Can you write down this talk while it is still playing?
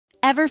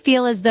Ever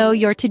feel as though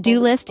your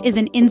to-do list is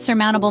an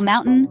insurmountable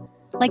mountain?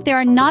 Like there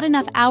are not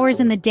enough hours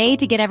in the day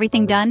to get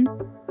everything done?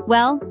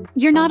 Well,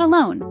 you're not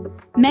alone.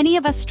 Many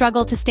of us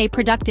struggle to stay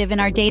productive in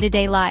our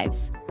day-to-day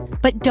lives.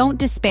 But don't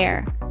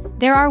despair.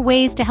 There are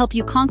ways to help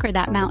you conquer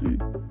that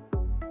mountain.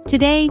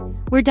 Today,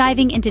 we're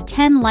diving into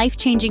 10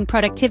 life-changing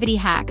productivity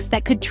hacks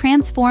that could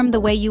transform the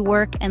way you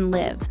work and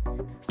live.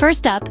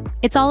 First up,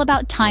 it's all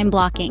about time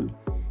blocking.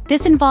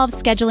 This involves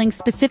scheduling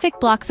specific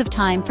blocks of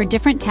time for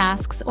different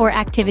tasks or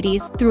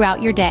activities throughout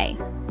your day.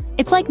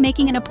 It's like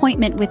making an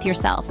appointment with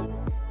yourself.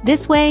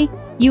 This way,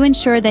 you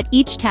ensure that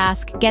each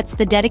task gets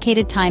the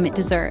dedicated time it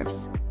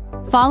deserves.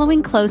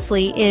 Following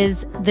closely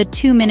is the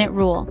 2-minute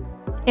rule.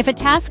 If a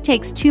task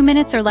takes 2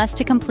 minutes or less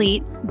to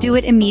complete, do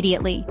it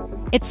immediately.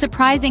 It's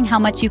surprising how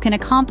much you can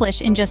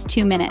accomplish in just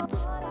 2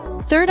 minutes.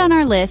 Third on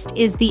our list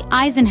is the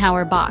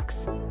Eisenhower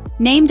Box.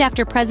 Named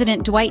after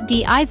President Dwight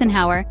D.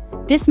 Eisenhower,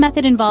 this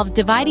method involves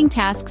dividing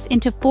tasks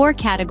into 4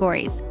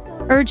 categories: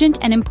 urgent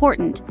and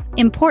important,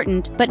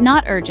 important but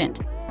not urgent,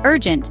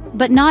 urgent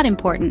but not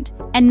important,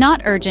 and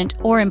not urgent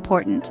or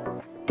important.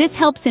 This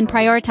helps in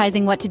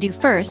prioritizing what to do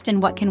first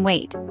and what can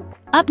wait.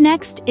 Up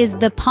next is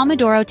the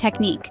Pomodoro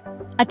Technique,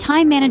 a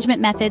time management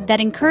method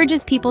that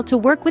encourages people to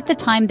work with the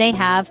time they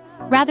have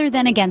rather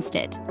than against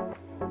it.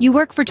 You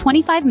work for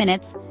 25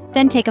 minutes,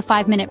 then take a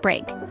 5-minute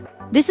break.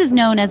 This is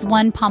known as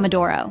 1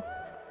 Pomodoro.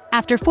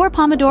 After 4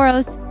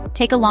 Pomodoros,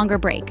 take a longer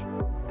break.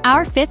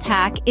 Our 5th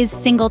hack is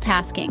single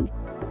tasking.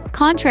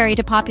 Contrary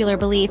to popular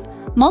belief,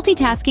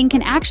 multitasking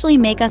can actually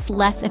make us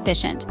less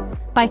efficient.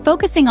 By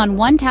focusing on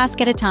one task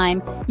at a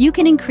time, you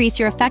can increase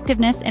your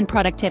effectiveness and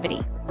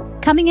productivity.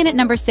 Coming in at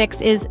number 6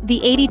 is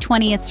the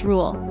 80-20th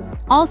rule,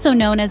 also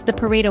known as the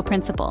Pareto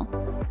principle.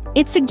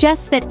 It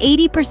suggests that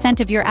 80%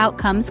 of your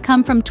outcomes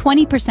come from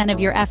 20% of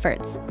your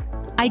efforts.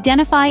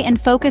 Identify and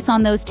focus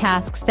on those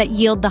tasks that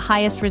yield the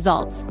highest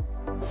results.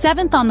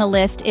 7th on the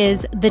list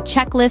is the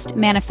Checklist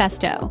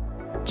Manifesto.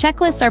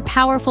 Checklists are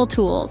powerful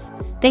tools.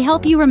 They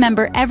help you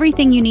remember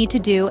everything you need to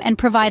do and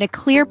provide a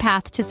clear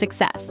path to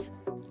success.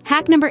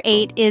 Hack number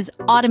 8 is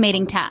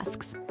automating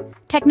tasks.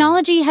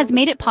 Technology has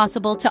made it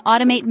possible to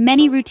automate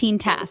many routine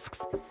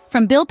tasks.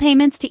 From bill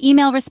payments to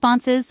email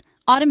responses,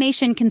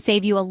 automation can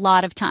save you a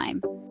lot of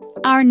time.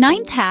 Our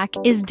 9th hack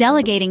is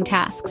delegating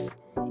tasks.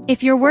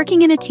 If you're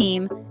working in a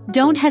team,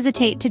 don't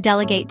hesitate to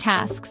delegate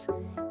tasks.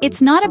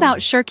 It's not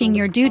about shirking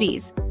your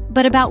duties,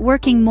 but about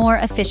working more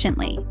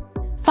efficiently.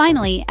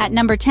 Finally, at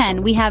number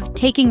 10, we have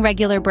taking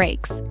regular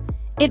breaks.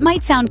 It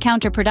might sound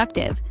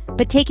counterproductive,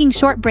 but taking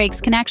short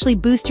breaks can actually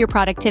boost your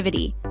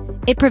productivity.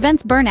 It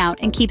prevents burnout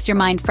and keeps your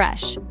mind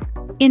fresh.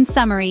 In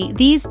summary,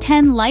 these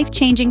 10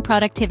 life-changing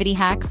productivity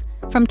hacks,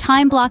 from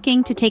time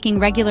blocking to taking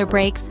regular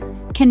breaks,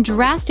 can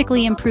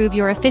drastically improve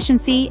your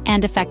efficiency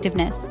and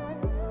effectiveness.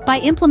 By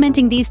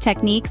implementing these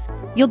techniques,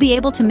 you'll be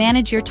able to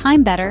manage your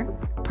time better,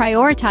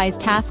 prioritize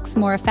tasks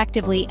more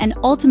effectively, and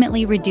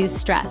ultimately reduce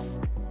stress.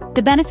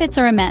 The benefits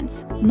are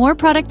immense: more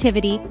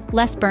productivity,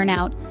 less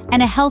burnout,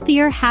 and a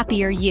healthier,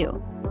 happier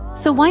you.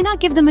 So why not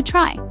give them a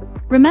try?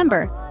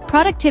 Remember,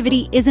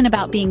 productivity isn't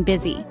about being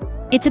busy.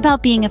 It's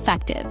about being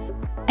effective.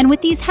 And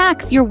with these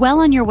hacks, you're well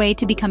on your way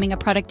to becoming a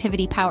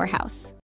productivity powerhouse.